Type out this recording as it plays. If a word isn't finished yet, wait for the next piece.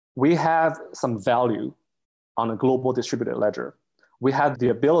we have some value on a global distributed ledger. We had the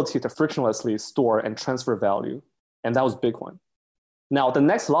ability to frictionlessly store and transfer value, and that was Bitcoin. Now, the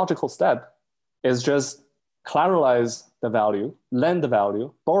next logical step is just collateralize the value, lend the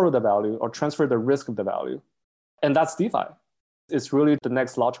value, borrow the value, or transfer the risk of the value. And that's DeFi. It's really the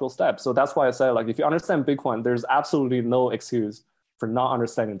next logical step. So that's why I say, like, if you understand Bitcoin, there's absolutely no excuse for not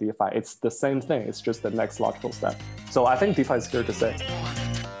understanding DeFi. It's the same thing. It's just the next logical step. So I think DeFi is here to stay.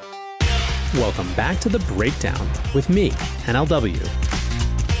 Welcome back to The Breakdown with me, NLW.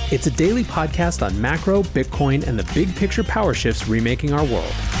 It's a daily podcast on macro, Bitcoin, and the big picture power shifts remaking our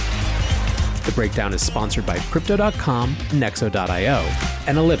world. The Breakdown is sponsored by Crypto.com, Nexo.io,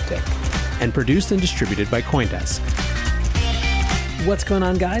 and Elliptic, and produced and distributed by CoinDesk. What's going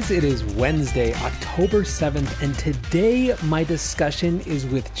on, guys? It is Wednesday, October 7th, and today my discussion is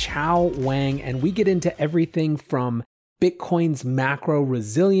with Qiao Wang, and we get into everything from Bitcoin's macro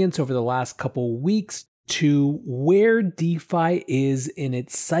resilience over the last couple weeks to where DeFi is in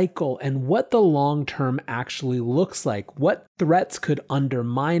its cycle and what the long term actually looks like, what threats could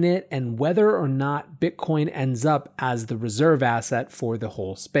undermine it, and whether or not Bitcoin ends up as the reserve asset for the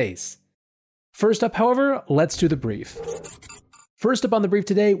whole space. First up, however, let's do the brief. First up on the brief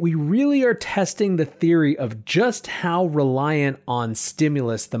today, we really are testing the theory of just how reliant on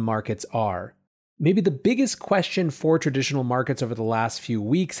stimulus the markets are. Maybe the biggest question for traditional markets over the last few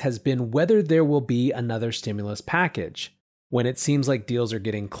weeks has been whether there will be another stimulus package. When it seems like deals are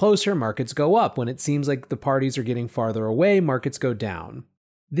getting closer, markets go up. When it seems like the parties are getting farther away, markets go down.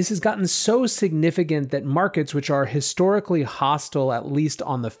 This has gotten so significant that markets, which are historically hostile, at least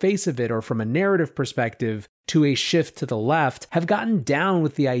on the face of it or from a narrative perspective, to a shift to the left, have gotten down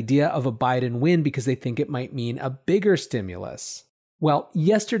with the idea of a Biden win because they think it might mean a bigger stimulus. Well,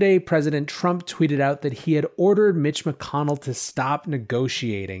 yesterday, President Trump tweeted out that he had ordered Mitch McConnell to stop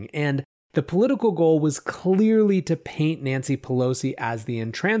negotiating, and the political goal was clearly to paint Nancy Pelosi as the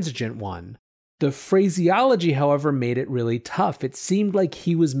intransigent one. The phraseology, however, made it really tough. It seemed like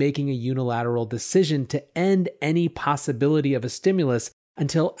he was making a unilateral decision to end any possibility of a stimulus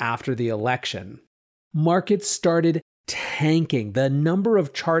until after the election. Markets started tanking. The number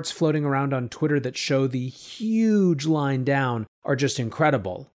of charts floating around on Twitter that show the huge line down are just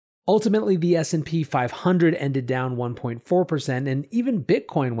incredible. Ultimately, the S&P 500 ended down 1.4%, and even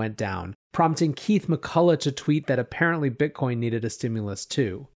Bitcoin went down, prompting Keith McCullough to tweet that apparently Bitcoin needed a stimulus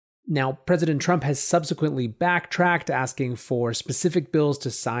too. Now, President Trump has subsequently backtracked, asking for specific bills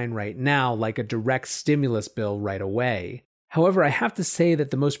to sign right now, like a direct stimulus bill right away. However, I have to say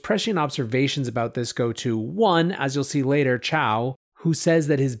that the most prescient observations about this go to, one, as you'll see later, Qiao, who says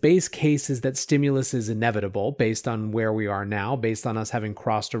that his base case is that stimulus is inevitable based on where we are now, based on us having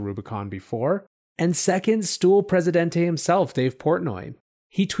crossed a Rubicon before. And second, Stool Presidente himself, Dave Portnoy.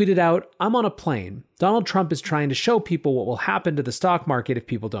 He tweeted out, "I'm on a plane. Donald Trump is trying to show people what will happen to the stock market if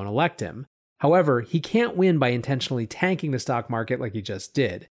people don't elect him. However, he can't win by intentionally tanking the stock market like he just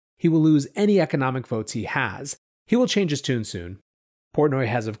did. He will lose any economic votes he has. He will change his tune soon." Portnoy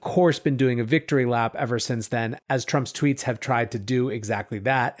has, of course, been doing a victory lap ever since then, as Trump's tweets have tried to do exactly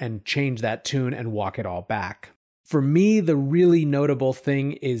that and change that tune and walk it all back. For me, the really notable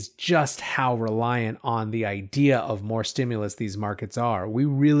thing is just how reliant on the idea of more stimulus these markets are. We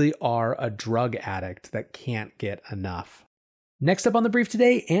really are a drug addict that can't get enough. Next up on the brief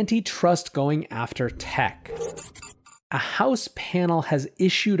today, antitrust going after tech. A House panel has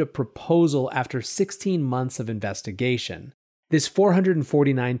issued a proposal after 16 months of investigation. This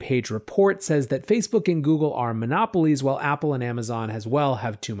 449-page report says that Facebook and Google are monopolies while Apple and Amazon as well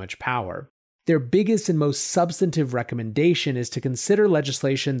have too much power. Their biggest and most substantive recommendation is to consider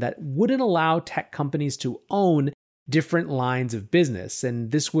legislation that wouldn't allow tech companies to own different lines of business,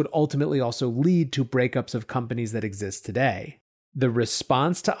 and this would ultimately also lead to breakups of companies that exist today. The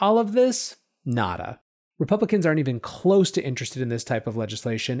response to all of this? Nada. Republicans aren't even close to interested in this type of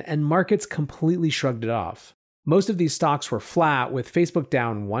legislation, and markets completely shrugged it off. Most of these stocks were flat, with Facebook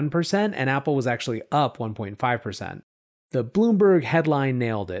down 1% and Apple was actually up 1.5%. The Bloomberg headline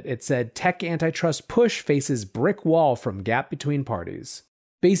nailed it. It said, "Tech antitrust push faces brick wall from gap between parties."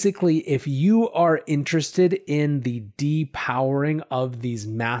 Basically, if you are interested in the depowering of these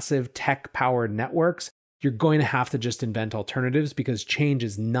massive tech-powered networks, you're going to have to just invent alternatives because change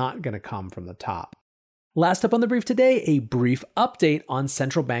is not going to come from the top. Last up on the brief today, a brief update on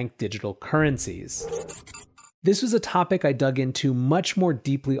central bank digital currencies. This was a topic I dug into much more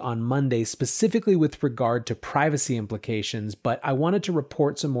deeply on Monday, specifically with regard to privacy implications, but I wanted to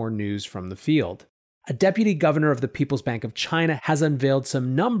report some more news from the field. A deputy governor of the People's Bank of China has unveiled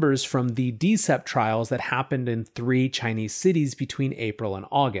some numbers from the DCEP trials that happened in 3 Chinese cities between April and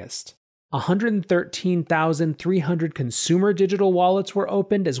August. 113,300 consumer digital wallets were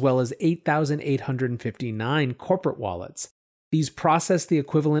opened, as well as 8,859 corporate wallets. These processed the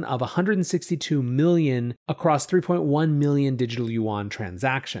equivalent of 162 million across 3.1 million digital yuan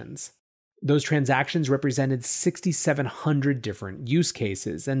transactions. Those transactions represented 6,700 different use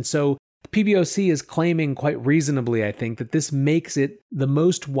cases, and so the PBOC is claiming quite reasonably, I think, that this makes it the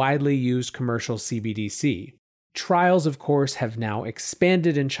most widely used commercial CBDC. Trials, of course, have now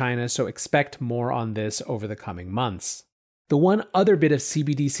expanded in China, so expect more on this over the coming months. The one other bit of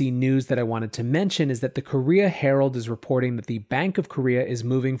CBDC news that I wanted to mention is that the Korea Herald is reporting that the Bank of Korea is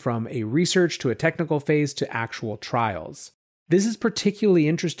moving from a research to a technical phase to actual trials. This is particularly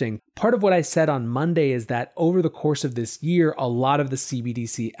interesting. Part of what I said on Monday is that over the course of this year, a lot of the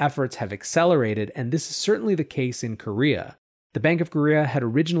CBDC efforts have accelerated, and this is certainly the case in Korea. The Bank of Korea had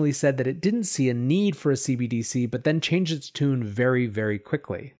originally said that it didn't see a need for a CBDC, but then changed its tune very, very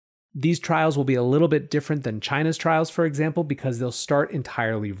quickly. These trials will be a little bit different than China's trials, for example, because they'll start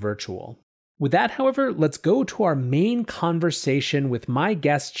entirely virtual. With that, however, let's go to our main conversation with my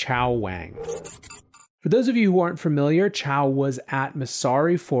guest, Wang. For those of you who aren't familiar, Qiao was at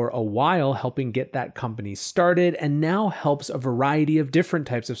Masari for a while, helping get that company started, and now helps a variety of different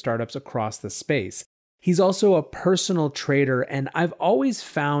types of startups across the space. He's also a personal trader, and I've always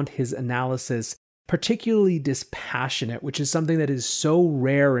found his analysis particularly dispassionate, which is something that is so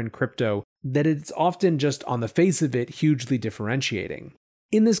rare in crypto that it's often just on the face of it hugely differentiating.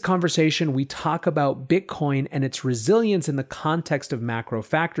 In this conversation, we talk about Bitcoin and its resilience in the context of macro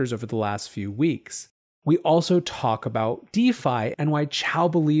factors over the last few weeks. We also talk about DeFi and why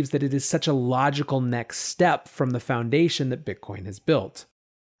Qiao believes that it is such a logical next step from the foundation that Bitcoin has built.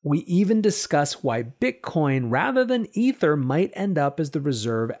 We even discuss why Bitcoin rather than Ether might end up as the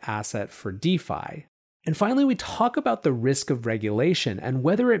reserve asset for DeFi. And finally, we talk about the risk of regulation and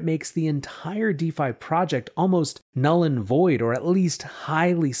whether it makes the entire DeFi project almost null and void, or at least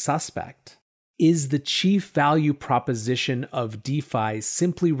highly suspect. Is the chief value proposition of DeFi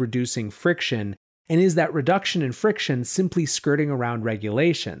simply reducing friction? And is that reduction in friction simply skirting around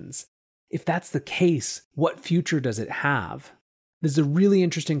regulations? If that's the case, what future does it have? This is a really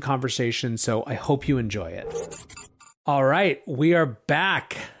interesting conversation, so I hope you enjoy it. All right, we are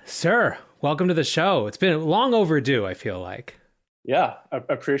back. Sir, welcome to the show. It's been long overdue, I feel like. Yeah, I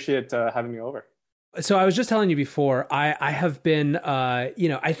appreciate having me over. So I was just telling you before, I have been,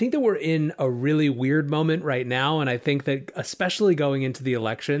 I think that we're in a really weird moment right now. And I think that especially going into the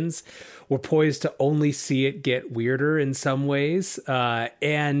elections, we're poised to only see it get weirder in some ways.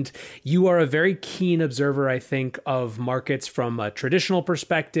 And you are a very keen observer, I think, of markets from a traditional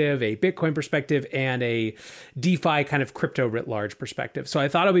perspective, a Bitcoin perspective, and a DeFi kind of crypto writ large perspective. So I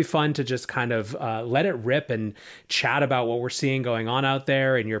thought it'd be fun to just kind of let it rip and chat about what we're seeing going on out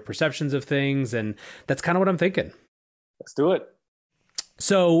there and your perceptions of things. And that's kind of what I'm thinking. Let's do it.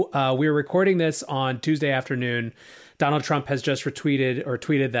 So we're recording this on Tuesday afternoon. Donald Trump has just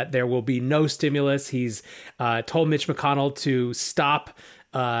tweeted that there will be no stimulus. He's told Mitch McConnell to stop,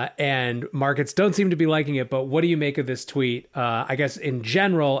 and markets don't seem to be liking it. But what do you make of this tweet, I guess, in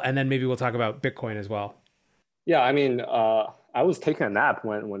general? And then maybe we'll talk about Bitcoin as well. Yeah, I mean, I was taking a nap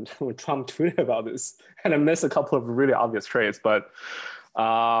when Trump tweeted about this, and I missed a couple of really obvious trades. But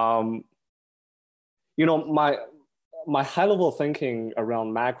my high level thinking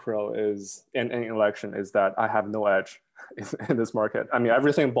around macro is in election is that I have no edge in this market. I mean,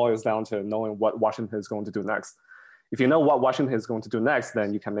 everything boils down to knowing what Washington is going to do next. If you know what Washington is going to do next,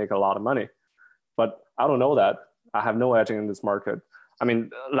 then you can make a lot of money. But I don't know that. I have no edge in this market. I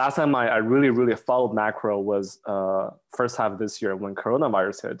mean, last time I really followed macro was first half of this year when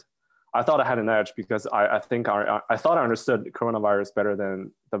coronavirus hit. I thought I had an edge because I thought I understood coronavirus better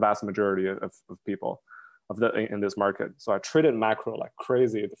than the vast majority of people in this market. So I traded macro like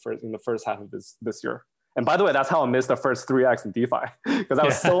crazy in the first half of this year. And by the way, that's how I missed the first 3x in DeFi because I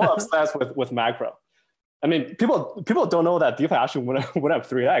was so obsessed with macro. I mean, people don't know that DeFi actually went up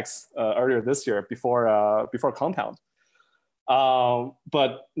 3x earlier this year before Compound.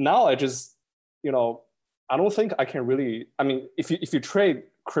 But now I just, I don't think I can really. I mean, if you trade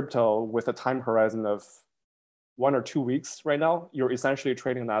crypto with a time horizon of 1 or 2 weeks right now, you're essentially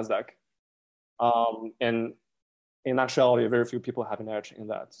trading Nasdaq. And in actuality, very few people have an edge in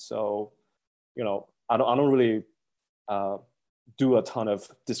that. So, I don't really do a ton of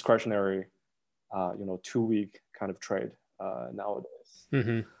discretionary, 2-week kind of trade nowadays.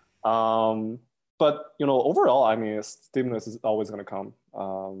 Mm-hmm. But overall, I mean, stimulus is always going to come.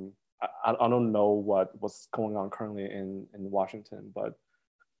 I don't know what's going on currently in Washington, but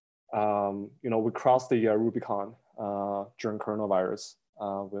we crossed the Rubicon during coronavirus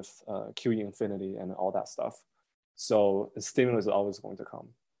with QE infinity and all that stuff. So the stimulus is always going to come.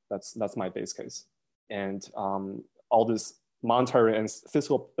 That's my base case. And all this monetary and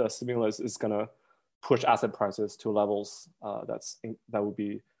fiscal stimulus is going to push asset prices to levels that would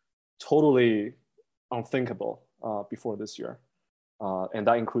be totally unthinkable before this year. And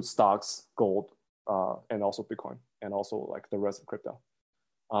that includes stocks, gold, and also Bitcoin, and also like the rest of crypto.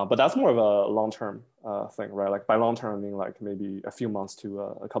 But that's more of a long-term thing, right? Like by long-term, I mean like maybe a few months to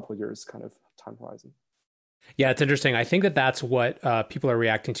a couple of years kind of time horizon. Yeah, it's interesting. I think that's what people are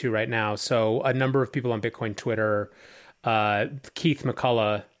reacting to right now. So a number of people on Bitcoin Twitter, Keith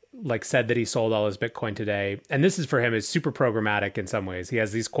McCullough, said that he sold all his Bitcoin today. And this is for him is super programmatic in some ways. He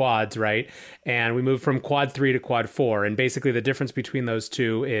has these quads, right? And we moved from quad 3 to quad 4. And basically the difference between those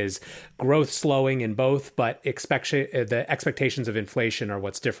two is growth slowing in both, but the expectations of inflation are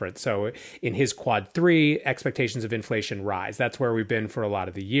what's different. So in his quad 3, expectations of inflation rise. That's where we've been for a lot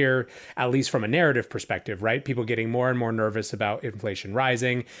of the year, at least from a narrative perspective, right? People getting more and more nervous about inflation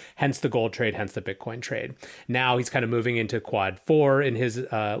rising, hence the gold trade, hence the Bitcoin trade. Now he's kind of moving into quad 4 in his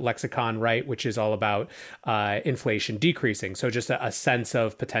lexicon, right, which is all about inflation decreasing. So just a sense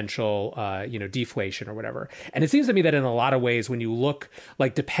of potential, deflation or whatever. And it seems to me that in a lot of ways, when you look,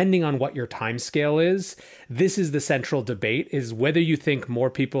 depending on what your time scale is, this is the central debate, is whether you think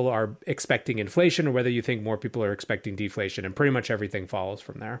more people are expecting inflation or whether you think more people are expecting deflation. And pretty much everything follows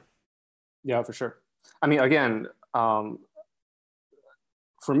from there. Yeah, for sure. I mean, again, for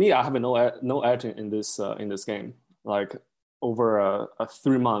me, I have no edge in this game. Over a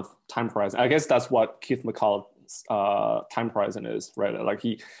 3-month time horizon. I guess that's what Keith McCullough's time horizon is, right?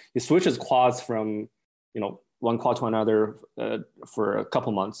 He switches quads from, one quad to another for a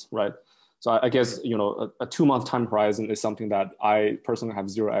couple months, right? So I guess, a 2-month time horizon is something that I personally have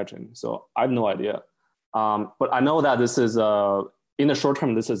zero edge in. So I have no idea. But I know that this is, in the short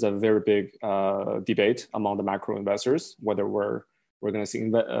term, this is a very big debate among the macro investors, whether we're going to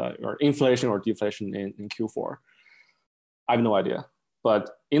see or inflation or deflation in Q4. I have no idea.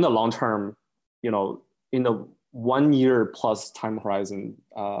 But in the long term, in the 1 year plus time horizon,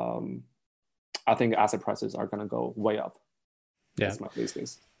 I think asset prices are going to go way up. Yeah. That's my base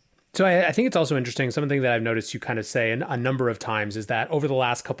case. So I think it's also interesting. Something that I've noticed you kind of say a number of times is that over the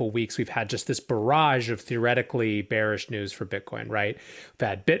last couple of weeks, we've had just this barrage of theoretically bearish news for Bitcoin, right? We've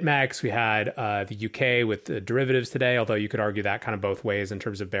had BitMEX, we had the UK with the derivatives today, although you could argue that kind of both ways in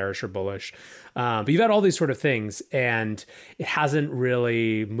terms of bearish or bullish. But you've had all these sort of things, and it hasn't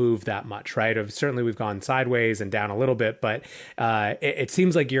really moved that much, right? Certainly we've gone sideways and down a little bit, but it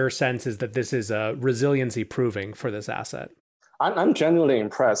seems like your sense is that this is a resiliency proving for this asset. I'm genuinely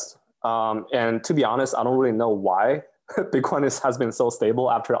impressed. And to be honest, I don't really know why Bitcoin has been so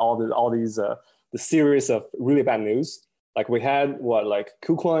stable after all these the series of really bad news. We had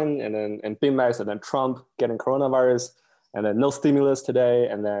KuCoin and BitMEX, and then Trump getting coronavirus, and then no stimulus today,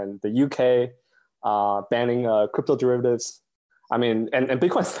 and then the UK banning crypto derivatives. I mean, and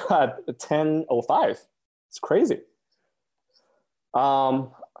Bitcoin's still at 10.05. It's crazy. I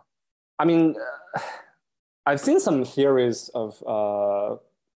mean, I've seen some theories of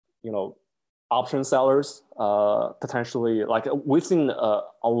option sellers potentially. We've seen a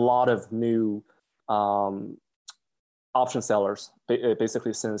lot of new option sellers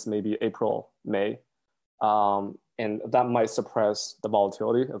basically since maybe April, May, and that might suppress the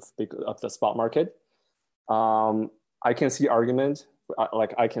volatility of the spot market. I can see argument,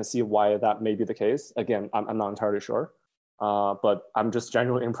 I can see why that may be the case. Again, I'm not entirely sure. But I'm just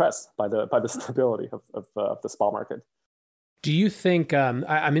genuinely impressed by the stability of the spot market. Do you think,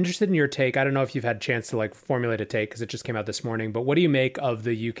 I'm interested in your take. I don't know if you've had a chance to formulate a take because it just came out this morning, but what do you make of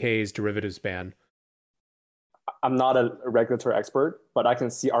the UK's derivatives ban? I'm not a regulatory expert, but I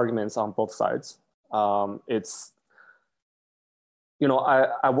can see arguments on both sides. It's,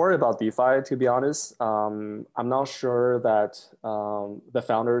 I worry about DeFi, to be honest. I'm not sure that the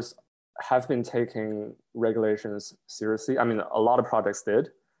founders have been taking regulations seriously. I mean, a lot of projects did,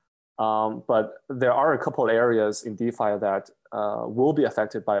 but there are a couple of areas in DeFi that will be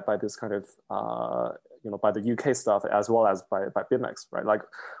affected by this kind of, by the UK stuff as well as by BitMEX, right?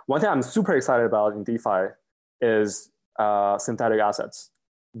 One thing I'm super excited about in DeFi is synthetic assets,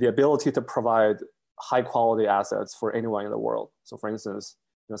 the ability to provide high quality assets for anyone in the world. So for instance,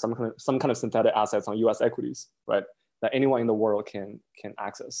 some kind of synthetic assets on US equities, right? That anyone in the world can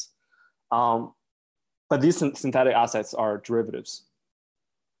access. But these synthetic assets are derivatives.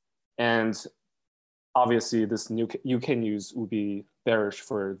 And obviously this new UK news would be bearish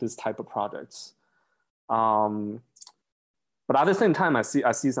for this type of projects. But at the same time, I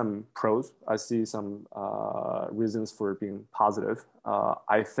see some pros. I see some reasons for being positive.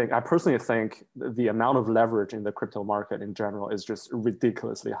 I personally think the amount of leverage in the crypto market in general is just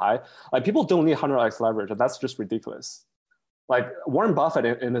ridiculously high. Like people don't need 100x leverage, and that's just ridiculous. Like Warren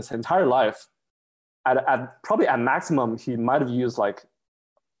Buffett in his entire life, at probably at maximum, he might have used like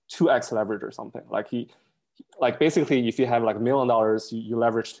 2x leverage or something. Like basically, if you have like $1 million, you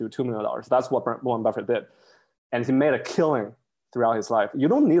leverage to $2 million. That's what Warren Buffett did, and he made a killing throughout his life. You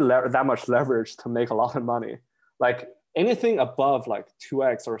don't need that much leverage to make a lot of money. Like anything above like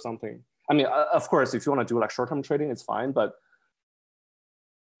 2x or something. I mean, of course, if you want to do like short-term trading, it's fine, but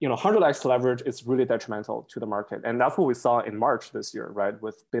 100x leverage is really detrimental to the market. And that's what we saw in March this year, right?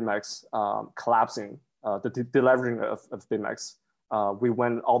 With BitMEX collapsing, the deleveraging of BitMEX. We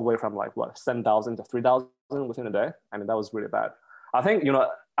went all the way from like 7,000 to 3,000 within a day. I mean, that was really bad. I think,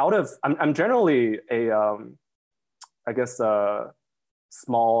 I'm generally I guess a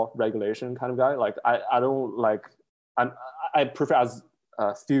small regulation kind of guy. Like I don't like, I prefer as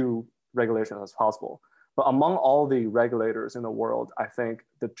few regulations as possible. But among all the regulators in the world, I think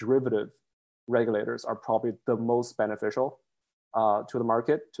the derivative regulators are probably the most beneficial to the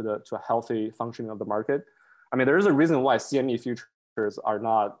market, to a healthy functioning of the market. I mean, there is a reason why CME futures are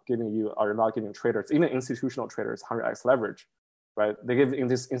not giving traders, even institutional traders, 100x leverage, right? They give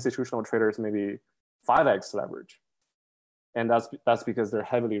institutional traders maybe 5x leverage. And that's because they're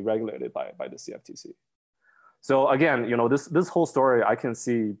heavily regulated by the CFTC. So again, this whole story, I can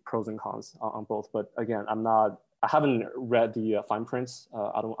see pros and cons on both. But again, I haven't read the fine prints.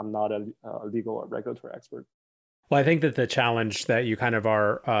 I'm not a legal or regulatory expert. Well, I think that the challenge that you kind of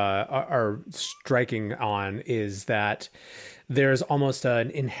are striking on is that there's almost an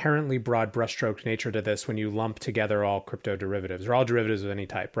inherently broad brushstroke nature to this when you lump together all crypto derivatives or all derivatives of any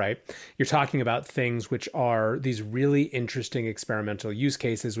type, right? You're talking about things which are these really interesting experimental use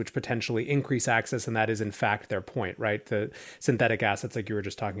cases which potentially increase access, and that is in fact their point, right? The synthetic assets like you were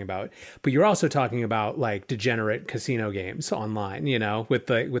just talking about. But you're also talking about like degenerate casino games online, with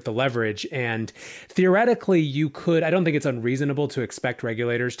the leverage. And theoretically, I don't think it's unreasonable to expect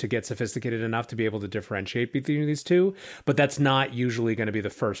regulators to get sophisticated enough to be able to differentiate between these two, but that's not usually going to be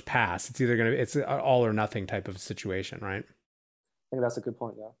the first pass. It's an all or nothing type of situation, right? I think that's a good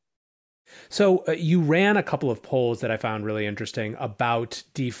point, yeah. So you ran a couple of polls that I found really interesting about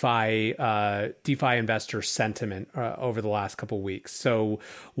DeFi investor sentiment over the last couple of weeks. So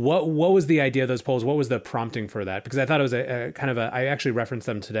what was the idea of those polls? What was the prompting for that? Because I thought it was I actually referenced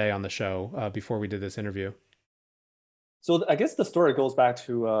them today on the show before we did this interview. So I guess the story goes back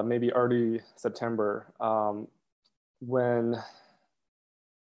to maybe early September, when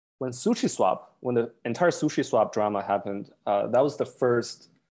the entire Sushi Swap drama happened. That was the first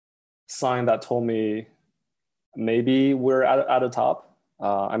sign that told me maybe we're at the top.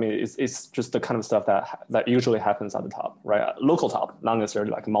 I mean, it's just the kind of stuff that usually happens at the top, right? Local top, not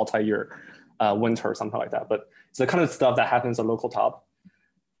necessarily like a multi-year winter or something like that, but it's the kind of stuff that happens at local top.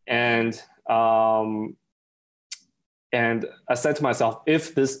 And I said to myself,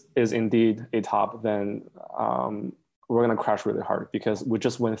 if this is indeed a top, then we're going to crash really hard, because we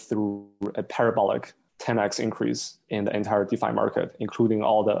just went through a parabolic 10x increase in the entire DeFi market, including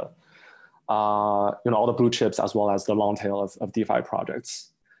all the blue chips as well as the long tail of DeFi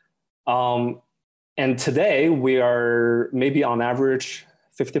projects. And today we are maybe on average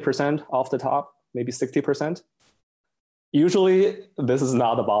 50% off the top, maybe 60%. Usually this is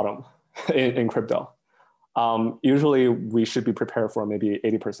not the bottom in crypto. Usually we should be prepared for maybe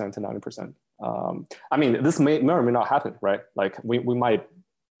 80% to 90%. I mean, this may or may not happen, right? Like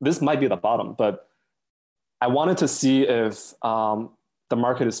this might be the bottom, but I wanted to see if the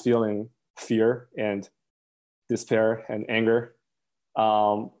market is feeling fear and despair and anger.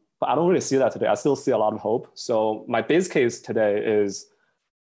 But I don't really see that today. I still see a lot of hope. So my base case today is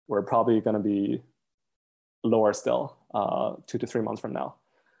we're probably going to be lower still 2 to 3 months from now.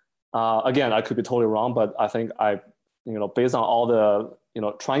 Again, I could be totally wrong, but I think based on all the,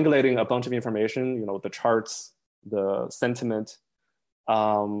 triangulating a bunch of information, the charts, the sentiment,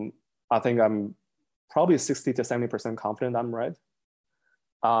 I think I'm probably 60 to 70% confident I'm right.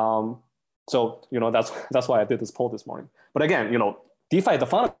 So, that's why I did this poll this morning. But again, DeFi, the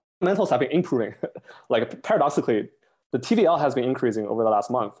fundamentals have been improving. Like paradoxically, the TVL has been increasing over the last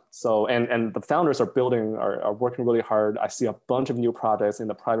month. So, and the founders are working really hard. I see a bunch of new projects in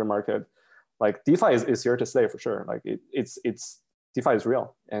the private market. Like DeFi is here to stay for sure. Like it's DeFi is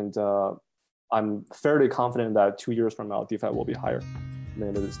real. And I'm fairly confident that 2 years from now, DeFi will be higher than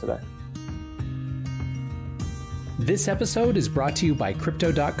it is today. This episode is brought to you by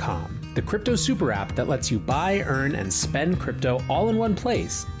Crypto.com, the crypto super app that lets you buy, earn, and spend crypto all in one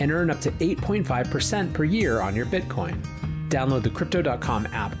place and earn up to 8.5% per year on your Bitcoin. Download the Crypto.com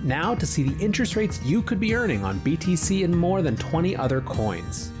app now to see the interest rates you could be earning on BTC and more than 20 other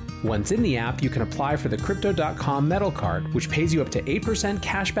coins. Once in the app, you can apply for the Crypto.com Metal Card, which pays you up to 8%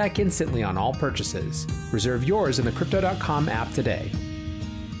 cash back instantly on all purchases. Reserve yours in the Crypto.com app today.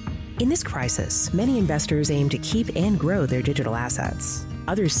 In this crisis, many investors aim to keep and grow their digital assets.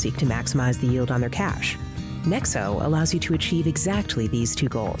 Others seek to maximize the yield on their cash. Nexo allows you to achieve exactly these two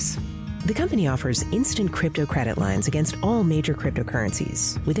goals. The company offers instant crypto credit lines against all major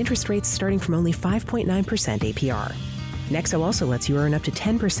cryptocurrencies, with interest rates starting from only 5.9% APR. Nexo also lets you earn up to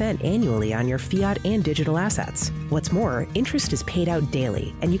 10% annually on your fiat and digital assets. What's more, interest is paid out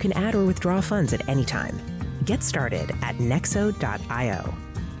daily, and you can add or withdraw funds at any time. Get started at nexo.io.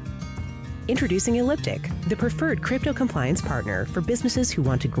 Introducing Elliptic, the preferred crypto compliance partner for businesses who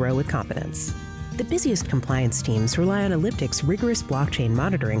want to grow with confidence. The busiest compliance teams rely on Elliptic's rigorous blockchain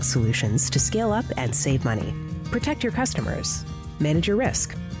monitoring solutions to scale up and save money. Protect your customers. Manage your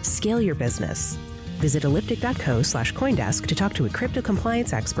risk. Scale your business. Visit elliptic.co/Coindesk to talk to a crypto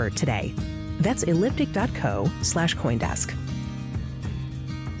compliance expert today. That's elliptic.co/Coindesk.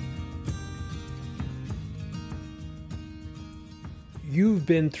 You've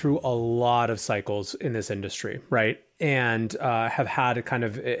been through a lot of cycles in this industry, right? And have had a kind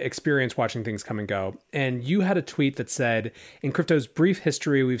of experience watching things come and go. And you had a tweet that said, in crypto's brief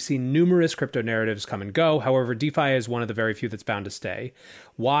history, we've seen numerous crypto narratives come and go. However, DeFi is one of the very few that's bound to stay.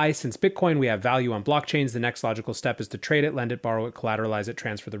 Why? Since Bitcoin, we have value on blockchains. The next logical step is to trade it, lend it, borrow it, collateralize it,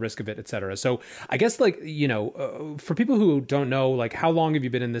 transfer the risk of it, etc. So I guess, for people who don't know, how long have you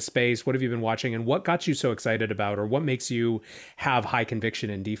been in this space? What have you been watching? And what got you so excited about, or what makes you have high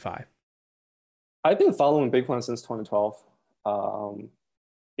conviction in DeFi? I've been following Bitcoin since 2012,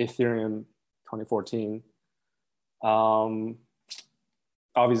 Ethereum 2014.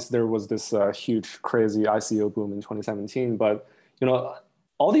 Obviously, there was this huge, crazy ICO boom in 2017. But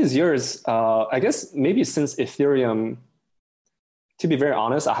all these years, I guess maybe since Ethereum, to be very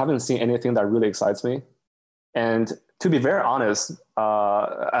honest, I haven't seen anything that really excites me. And to be very honest,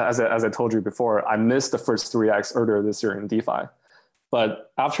 as I told you before, I missed the first 3x earlier this year in DeFi.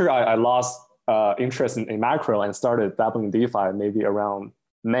 But after I lost interest in macro and started dabbling in DeFi maybe around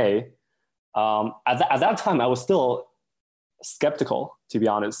May. At that time, I was still skeptical, to be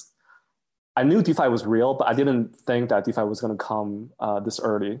honest. I knew DeFi was real, but I didn't think that DeFi was going to come this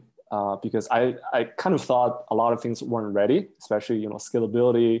early because I kind of thought a lot of things weren't ready, especially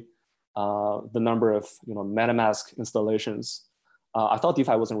scalability, the number of MetaMask installations. I thought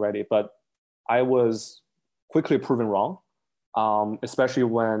DeFi wasn't ready, but I was quickly proven wrong, especially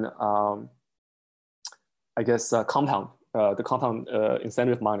when I guess the compound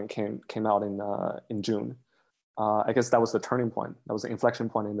incentive mining came out in June. I guess that was the turning point. That was the inflection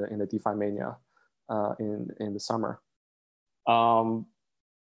point in the DeFi mania in the summer.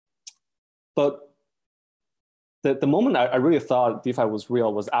 But the moment I really thought DeFi was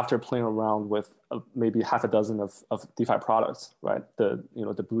real was after playing around with maybe half a dozen of DeFi products, right? The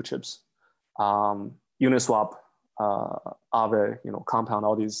blue chips, Uniswap, Aave, Compound,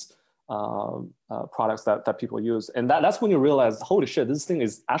 all these products that people use. And that's when you realize, holy shit, this thing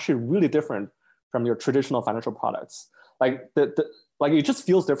is actually really different from your traditional financial products. It just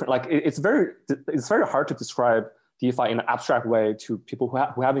feels different. It's very hard to describe DeFi in an abstract way to people who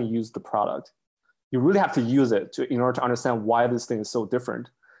haven't used the product. You really have to use it in order to understand why this thing is so different.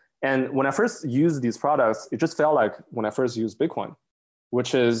 And when I first used these products, it just felt like when I first used Bitcoin,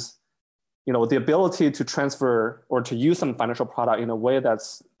 which is the ability to transfer or to use some financial product in a way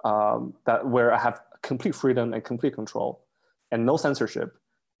that's where I have complete freedom and complete control and no censorship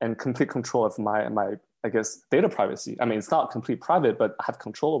and complete control of my I guess, data privacy. I mean, it's not complete private, but I have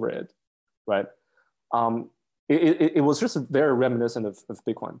control over it, right? It was just very reminiscent of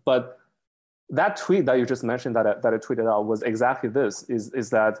Bitcoin. But that tweet that you just mentioned that I tweeted out was exactly this, is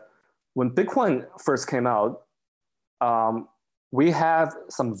that when Bitcoin first came out, we have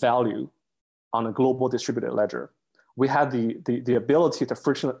some value on a global distributed ledger. We had the ability to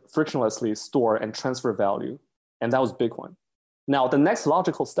frictionlessly store and transfer value, and that was Bitcoin. Now, the next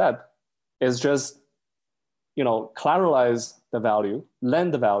logical step is just collateralize the value,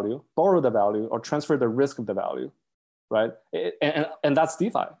 lend the value, borrow the value, or transfer the risk of the value, right? And that's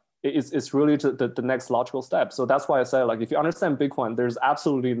DeFi. It's really the next logical step. So that's why I say, if you understand Bitcoin, there's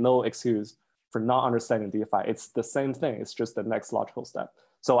absolutely no excuse for not understanding DeFi. It's the same thing. It's just the next logical step.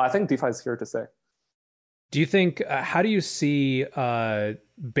 So I think DeFi is here to stay. Do you think, how do you see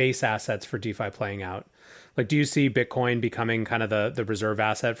base assets for DeFi playing out? Like, do you see Bitcoin becoming kind of the reserve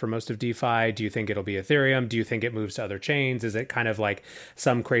asset for most of DeFi? Do you think it'll be Ethereum? Do you think it moves to other chains? Is it kind of like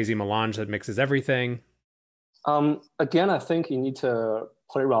some crazy melange that mixes everything? Again, I think you need to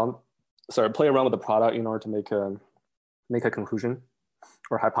play around with the product in order to make a conclusion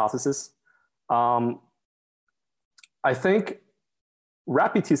or hypothesis. I think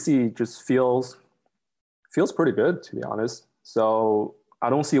wrap_BTC just feels pretty good, to be honest. So I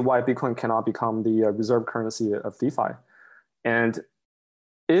don't see why Bitcoin cannot become the reserve currency of DeFi. And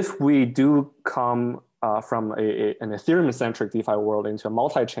if we do come from an Ethereum-centric DeFi world into a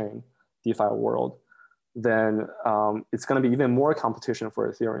multi-chain DeFi world, then it's going to be even more competition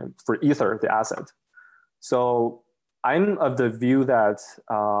for Ether, the asset. So I'm of the view that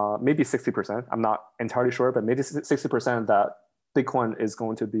maybe 60%, I'm not entirely sure, but maybe 60% that Bitcoin is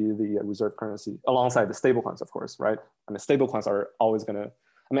going to be the reserve currency alongside the stablecoins, of course, right? I mean, stablecoins are always going to,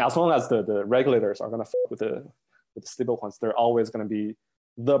 as long as the regulators are going to fuck with the stablecoins, they're always going to be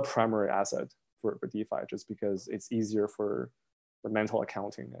the primary asset for DeFi, just because it's easier for mental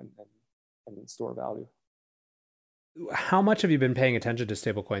accounting and store value. How much have you been paying attention to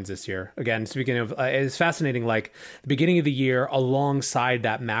stablecoins this year? Again, speaking of, it's fascinating, like the beginning of the year, alongside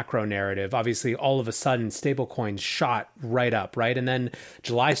that macro narrative, obviously all of a sudden stablecoins shot right up, right? And then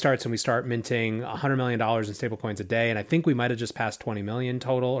July starts and we start minting $100 million in stablecoins a day. And I think we might've just passed 20 million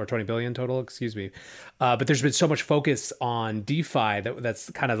total, or 20 billion total, excuse me. But there's been so much focus on DeFi that's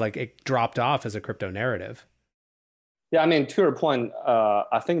kind of like it dropped off as a crypto narrative. Yeah, I mean, to your point,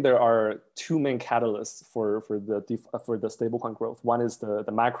 I think there are two main catalysts for the stablecoin growth. One is the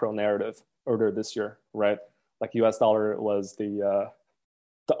macro narrative earlier this year, right? Like US dollar was the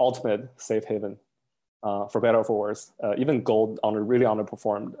ultimate safe haven, for better or for worse. Even gold really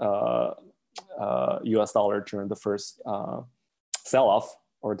underperformed US dollar during the first sell-off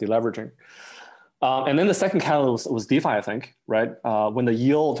or deleveraging. And then the second catalyst was DeFi, I think, right? When the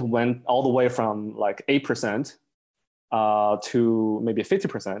yield went all the way from like 8% to maybe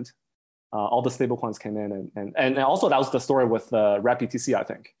 50%, all the stablecoins came in, and also that was the story with wrap_BTC, I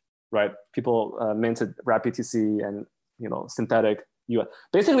think, right? People minted wrap_BTC and synthetic US.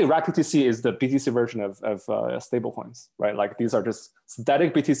 Basically, wrap_BTC is the BTC version of stablecoins, right? Like these are just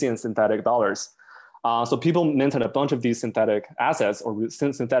synthetic BTC and synthetic dollars. So people minted a bunch of these synthetic assets or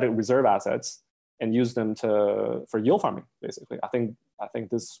synthetic reserve assets and used them for yield farming, basically. I think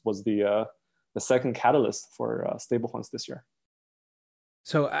this was the second catalyst for stablecoins this year.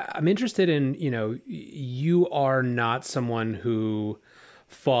 So I'm interested in, you are not someone who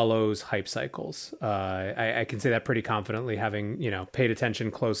follows hype cycles. I can say that pretty confidently, having, paid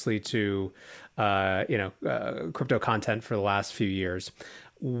attention closely to, crypto content for the last few years.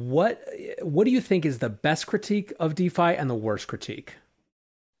 What do you think is the best critique of DeFi and the worst critique?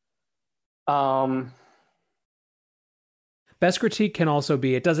 Best critique can also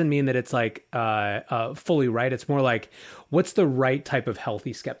be, it doesn't mean that it's like fully right. It's more like, what's the right type of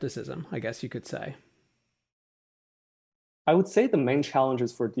healthy skepticism, I guess you could say. I would say the main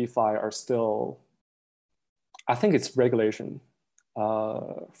challenges for DeFi are still, I think it's regulation,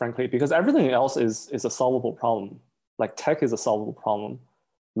 frankly, because everything else is a solvable problem. Like tech is a solvable problem.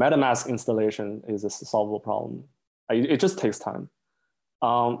 MetaMask installation is a solvable problem. It just takes time.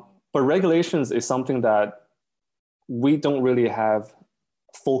 But regulations is something that we don't really have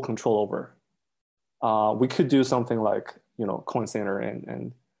full control over. We could do something like, Coin Center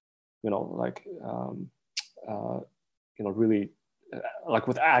and really like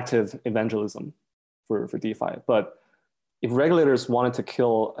with active evangelism for DeFi. But if regulators wanted to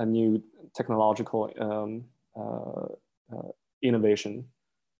kill a new technological innovation,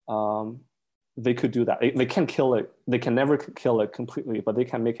 they could do that. They can kill it. They can never kill it completely, but they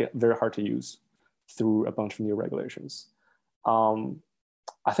can make it very hard to use through a bunch of new regulations.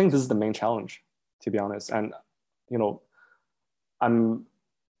 I think this is the main challenge, to be honest. And,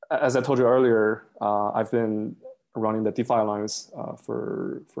 as I told you earlier, I've been running the DeFi Alliance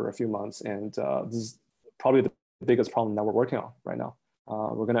for a few months, and this is probably the biggest problem that we're working on right now.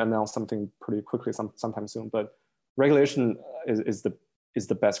 We're going to announce something pretty quickly sometime soon, but regulation is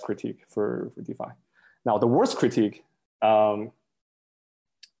the best critique for DeFi. Now, the worst critique,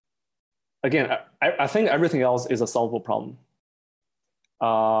 again, I think everything else is a solvable problem.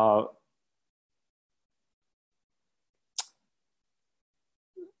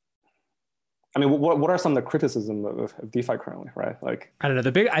 I mean, what are some of the criticism of DeFi currently, right? Like, I don't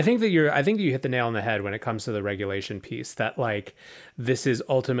know. I think that you hit the nail on the head when it comes to the regulation piece, that like this is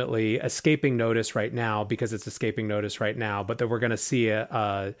ultimately escaping notice right now because it's escaping notice right now, but that we're going to see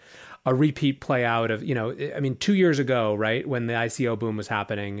a repeat play out of, I mean, 2 years ago, right, when the ICO boom was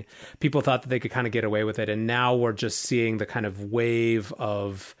happening, people thought that they could kind of get away with it. And now we're just seeing the kind of wave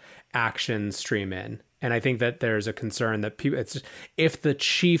of action stream in. And I think that there's a concern that if the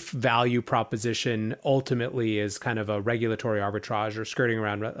chief value proposition ultimately is kind of a regulatory arbitrage or skirting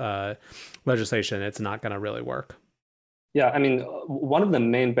around legislation, it's not going to really work. Yeah, I mean, one of the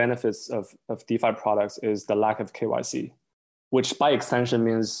main benefits of DeFi products is the lack of KYC, which by extension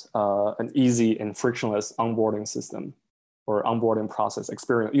means an easy and frictionless onboarding system or onboarding process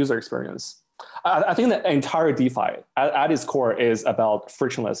user experience. I think the entire DeFi at its core is about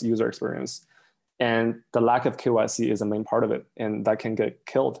frictionless user experience. And the lack of KYC is a main part of it, and that can get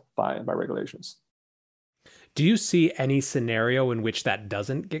killed by regulations. Do you see any scenario in which that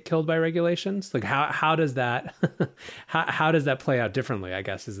doesn't get killed by regulations? Like how does that how does that play out differently, I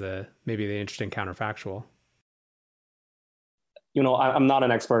guess, is maybe the interesting counterfactual. I'm not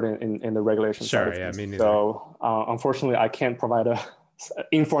an expert in the regulation sure, side of yeah, things. me neither. So unfortunately, I can't provide a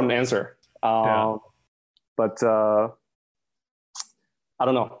informed answer. But I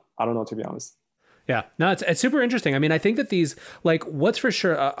don't know. To be honest. Yeah, no, it's super interesting. I mean, I think that these, like, what's for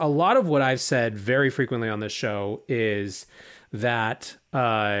sure, a lot of what I've said very frequently on this show is that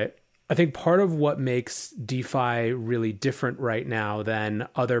I think part of what makes DeFi really different right now than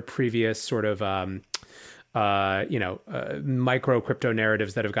other previous sort of micro crypto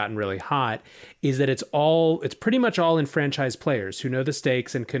narratives that have gotten really hot is that it's pretty much all enfranchised players who know the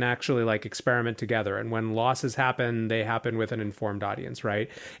stakes and can actually like experiment together. And when losses happen, they happen with an informed audience, right?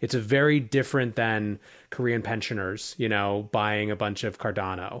 It's a very different than Korean pensioners, buying a bunch of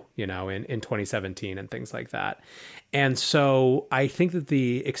Cardano, in 2017 and things like that. And so I think that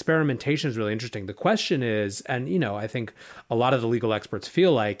the experimentation is really interesting. The question is, and, I think a lot of the legal experts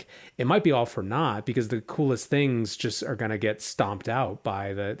feel like it might be all for naught because the coolest things just are going to get stomped out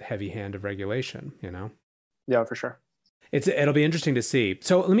by the heavy hand of regulation, Yeah, for sure. It'll be interesting to see.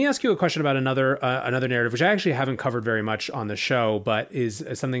 So let me ask you a question about another narrative, which I actually haven't covered very much on the show, but is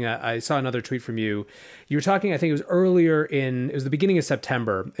something that I saw another tweet from you. You were talking, I think it was the beginning of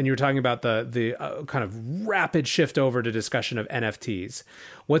September, and you were talking about the kind of rapid shift over to discussion of NFTs.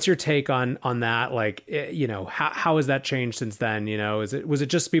 What's your take on that? Like, how has that changed since then? Was it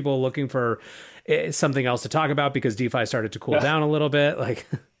just people looking for something else to talk about because DeFi started to cool down a little bit? Like,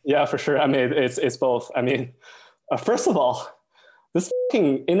 yeah, for sure. I mean, it's both. I mean, first of all, this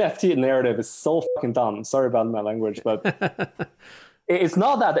fucking NFT narrative is so fucking dumb. Sorry about my language, but it's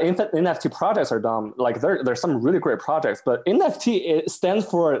not that the NFT projects are dumb. Like there's some really great projects, but NFT, it stands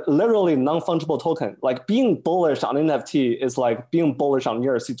for literally non-fungible token. Like being bullish on NFT is like being bullish on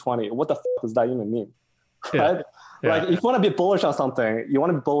ERC20. What the fuck does that even mean? Right? Yeah. Like if you want to be bullish on something, you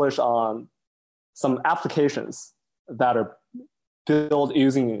want to be bullish on some applications that are built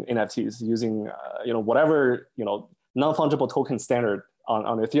using NFTs, using whatever non-fungible token standard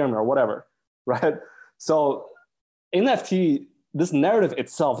on Ethereum or whatever, right? So NFT, this narrative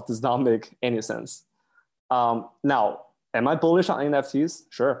itself does not make any sense. Now, am I bullish on NFTs?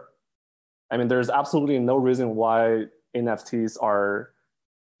 Sure. I mean, there's absolutely no reason why NFTs are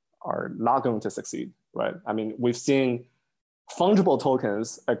not going to succeed, right? I mean, we've seen fungible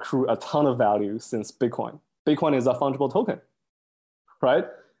tokens accrue a ton of value since Bitcoin. Bitcoin is a fungible token, right?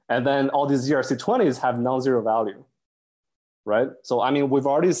 And then all these ERC20s have non-zero value, right? So, I mean, we've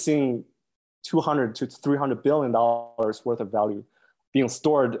already seen $200 to $300 billion worth of value being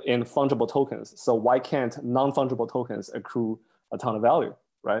stored in fungible tokens. So why can't non-fungible tokens accrue a ton of value,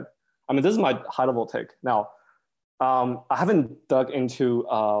 right? I mean, this is my high-level take. Now, I haven't dug into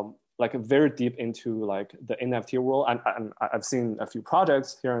very deep into like the NFT world. I've seen a few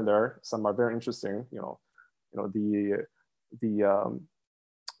projects here and there. Some are very interesting. The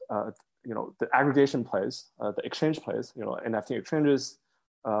aggregation plays, the exchange plays. NFT exchanges,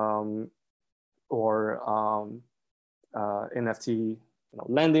 or NFT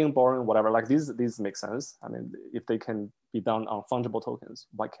lending, borrowing, whatever. Like these make sense. I mean, if they can be done on fungible tokens,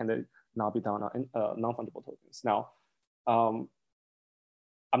 why can they not be done on non-fungible tokens? Now,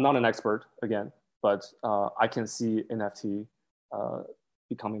 I'm not an expert again, but I can see NFT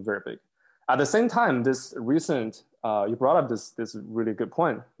becoming very big. At the same time, this recent you brought up this really good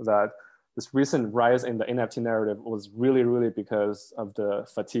point that this recent rise in the NFT narrative was really, really because of the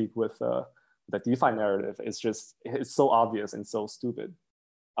fatigue with the DeFi narrative. It's so obvious and so stupid.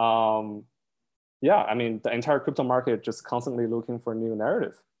 Yeah, I mean, the entire crypto market just constantly looking for a new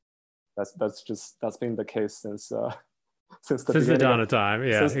narrative. That's been the case since since the dawn of time.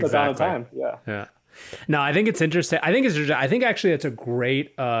 Yeah, since exactly. the dawn of time. Yeah. Yeah. No, I think it's interesting. I think actually it's a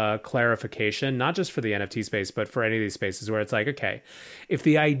great clarification, not just for the NFT space, but for any of these spaces where it's like, okay, if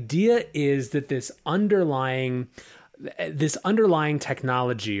the idea is that this underlying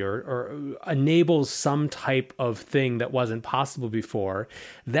technology or enables some type of thing that wasn't possible before,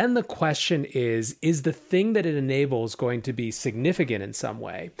 then the question is the thing that it enables going to be significant in some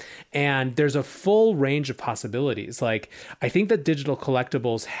way? And there's a full range of possibilities. Like, I think that digital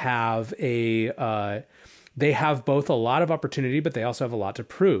collectibles have they have both a lot of opportunity, but they also have a lot to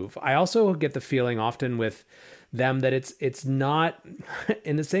prove. I also get the feeling often with them that it's not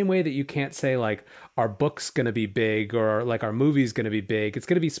in the same way that you can't say like our book's going to be big or like our movie's going to be big. It's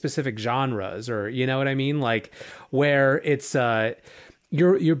going to be specific genres, or you know what I mean? Like where it's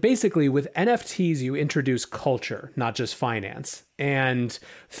you're basically with NFTs, you introduce culture, not just finance. And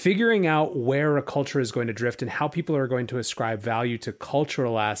figuring out where a culture is going to drift and how people are going to ascribe value to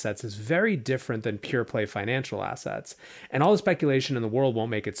cultural assets is very different than pure play financial assets. And all the speculation in the world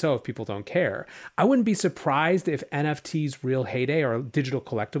won't make it so if people don't care. I wouldn't be surprised if NFT's real heyday or digital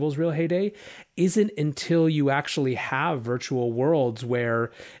collectibles real heyday isn't until you actually have virtual worlds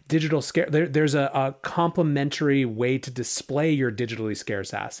where there's a complementary way to display your digitally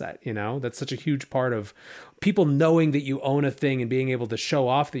scarce asset. You know, that's such a huge part of people knowing that you own a thing and being able to show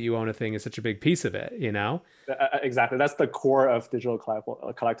off that you own a thing is such a big piece of it, you know? Exactly. That's the core of digital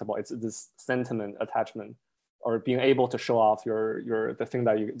collectible. It's this sentiment attachment, or being able to show off the thing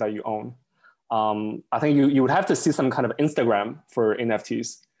that you own. I think you would have to see some kind of Instagram for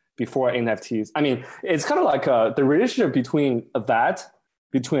NFTs before NFTs. I mean, it's kind of like the relationship between an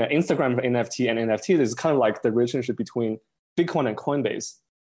Instagram for NFT and NFTs is kind of like the relationship between Bitcoin and Coinbase,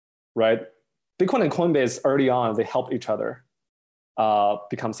 right? Bitcoin and Coinbase early on, they helped each other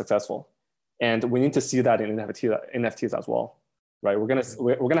become successful, and we need to see that in NFTs as well, right? We're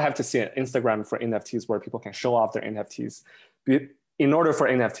gonna have to see an Instagram for NFTs where people can show off their NFTs, in order for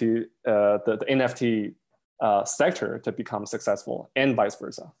the NFT sector to become successful, and vice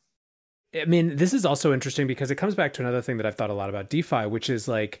versa. I mean, this is also interesting because it comes back to another thing that I've thought a lot about DeFi, which is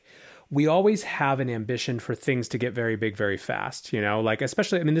like, we always have an ambition for things to get very big, very fast, you know, like,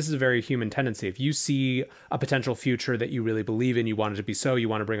 especially, I mean, this is a very human tendency. If you see a potential future that you really believe in, you want it to be so, you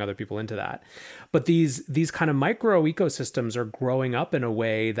want to bring other people into that. But these kind of micro ecosystems are growing up in a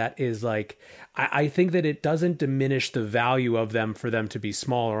way that is like, I think that it doesn't diminish the value of them for them to be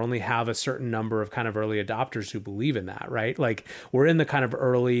small or only have a certain number of kind of early adopters who believe in that, right? Like, we're in the kind of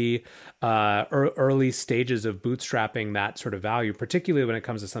early stages of bootstrapping that sort of value, particularly when it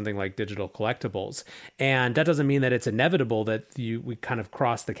comes to something like digital collectibles. And that doesn't mean that it's inevitable that we kind of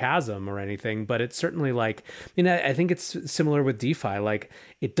cross the chasm or anything, but it's certainly like, you know, I think it's similar with DeFi. Like,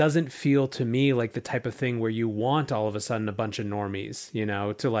 it doesn't feel to me like the type of thing where you want all of a sudden a bunch of normies, you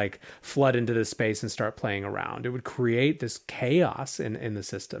know, to like flood into the space and start playing around. It would create this chaos in the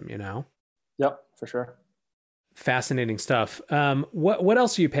system, you know? Yep, for sure. Fascinating stuff. What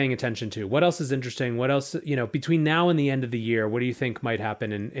else are you paying attention to? What else is interesting? What else, you know, between now and the end of the year, what do you think might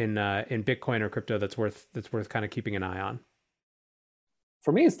happen in Bitcoin or crypto that's worth kind of keeping an eye on?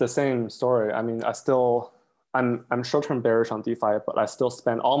 For me, it's the same story. I mean, I'm short-term bearish on DeFi, but I still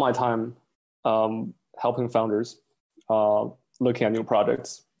spend all my time helping founders, looking at new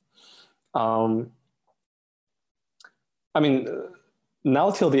projects. I mean,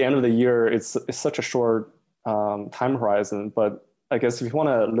 now till the end of the year, it's such a short time horizon, but I guess if you want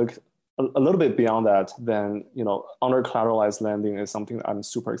to look a little bit beyond that, then, you know, under collateralized lending is something that I'm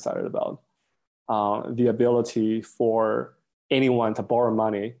super excited about. The ability for anyone to borrow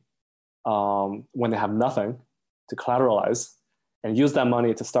money when they have nothing to collateralize and use that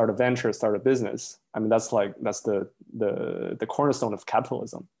money to start a venture, start a business. I mean, that's the cornerstone of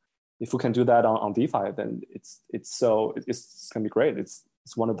capitalism. If we can do that on DeFi, then it's gonna be great. It's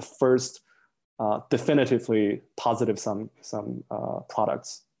one of the first definitively positive sum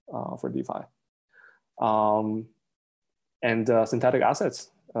products for DeFi. And synthetic assets,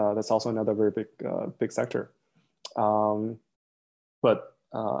 that's also another very big sector. But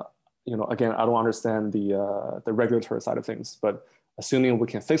you know, again, I don't understand the regulatory side of things, but assuming we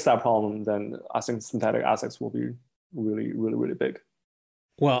can fix that problem, then I think synthetic assets will be really, really, really big.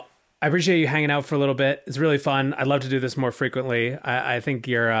 Well, I appreciate you hanging out for a little bit. It's really fun. I'd love to do this more frequently. I think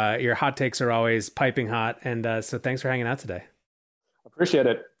your hot takes are always piping hot. And so thanks for hanging out today. Appreciate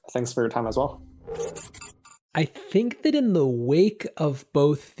it. Thanks for your time as well. I think that in the wake of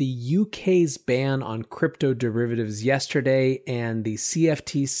both the UK's ban on crypto derivatives yesterday and the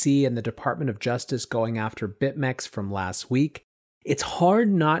CFTC and the Department of Justice going after BitMEX from last week, it's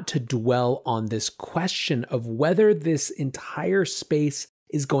hard not to dwell on this question of whether this entire space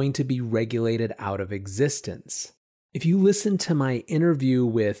is going to be regulated out of existence. If you listen to my interview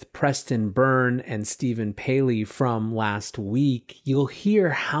with Preston Byrne and Stephen Paley from last week, you'll hear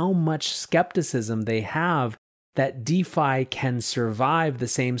how much skepticism they have that DeFi can survive the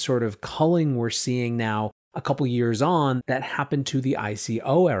same sort of culling we're seeing now a couple years on that happened to the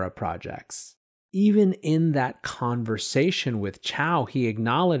ICO era projects. Even in that conversation with Qiao, he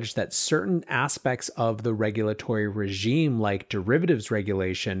acknowledged that certain aspects of the regulatory regime, like derivatives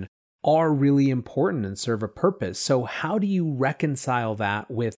regulation, are really important and serve a purpose. So how do you reconcile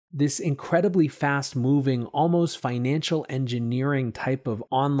that with this incredibly fast-moving, almost financial engineering type of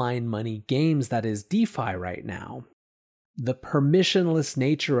online money games that is DeFi right now? The permissionless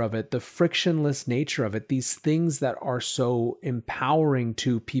nature of it, the frictionless nature of it, these things that are so empowering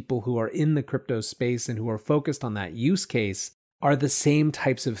to people who are in the crypto space and who are focused on that use case are the same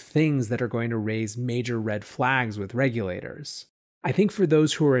types of things that are going to raise major red flags with regulators. I think for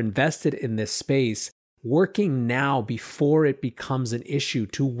those who are invested in this space, working now before it becomes an issue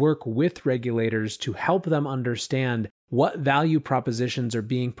to work with regulators to help them understand what value propositions are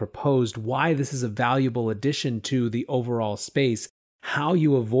being proposed, why this is a valuable addition to the overall space, how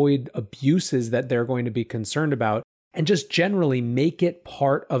you avoid abuses that they're going to be concerned about, and just generally make it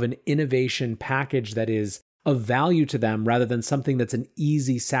part of an innovation package that is of value to them rather than something that's an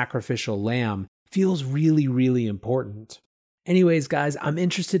easy sacrificial lamb, feels really, really important. Anyways, guys, I'm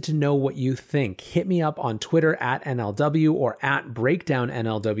interested to know what you think. Hit me up on Twitter at NLW or at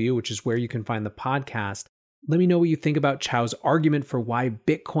BreakdownNLW, which is where you can find the podcast. Let me know what you think about Qiao's argument for why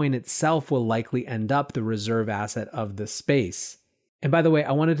Bitcoin itself will likely end up the reserve asset of the space. And by the way,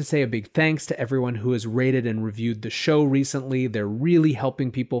 I wanted to say a big thanks to everyone who has rated and reviewed the show recently. They're really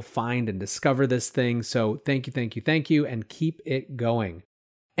helping people find and discover this thing. So thank you, and keep it going.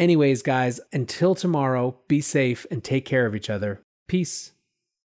 Anyways, guys, until tomorrow, be safe and take care of each other. Peace.